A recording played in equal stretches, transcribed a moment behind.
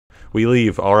We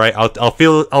leave, all right? I'll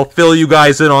fill you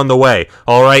guys in on the way.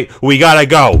 All right? We gotta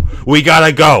go. We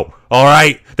gotta go. All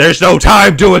right? There's no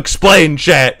time to explain,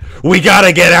 chat. We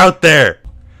gotta get out there.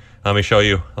 Let me show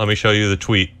you the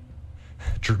tweet.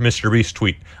 Mr. Beast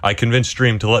tweet. I convinced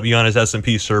Dream to let me on his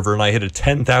SMP server, and I hit a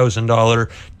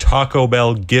 $10,000 Taco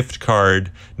Bell gift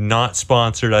card. Not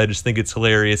sponsored. I just think it's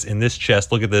hilarious. In this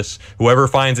chest, look at this. Whoever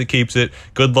finds it keeps it.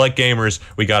 Good luck, gamers.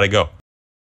 We gotta go.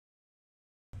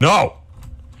 No!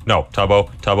 No,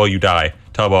 Tubbo, you die.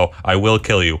 Tubbo, I will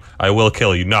kill you. I will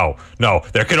kill you. No, no,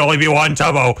 there can only be one,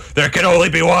 Tubbo. There can only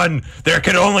be one. There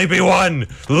can only be one.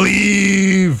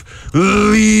 Leave!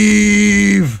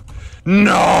 Leave!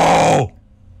 No!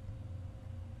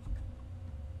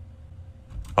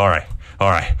 Alright,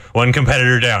 alright. One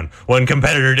competitor down. One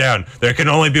competitor down. There can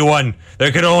only be one.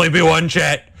 There can only be one,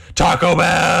 chat. Taco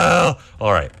Bell!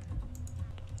 Alright.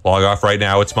 Log off right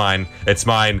now. It's mine. It's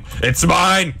mine. It's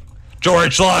mine!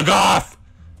 George, log off!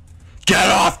 Get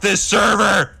off this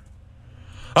server!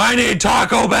 I need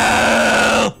Taco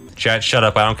Bell! Chat, shut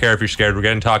up. I don't care if you're scared. We're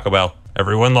getting Taco Bell.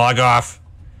 Everyone log off.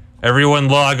 Everyone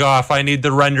log off. I need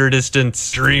the render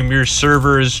distance. Dream, your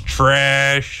server is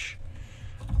trash.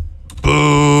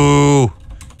 Boo!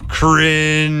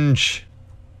 Cringe!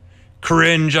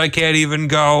 Cringe, I can't even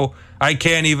go. I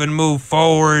can't even move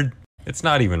forward. It's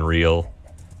not even real.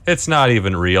 It's not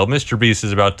even real. Mr. Beast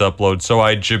is about to upload, so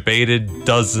I debated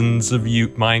dozens of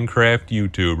Minecraft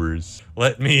YouTubers.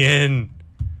 Let me in.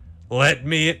 Let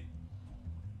me in.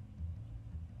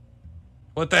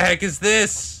 What the heck is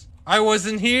this? I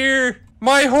wasn't here.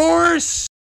 My horse!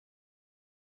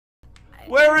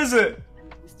 Where is it?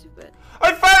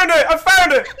 I found it! I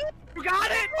found it! You got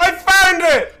it! I found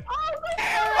it!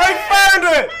 I found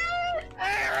it!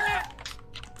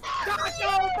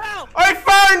 I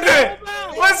found it!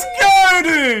 Let's go,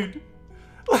 dude!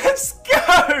 Let's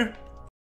go!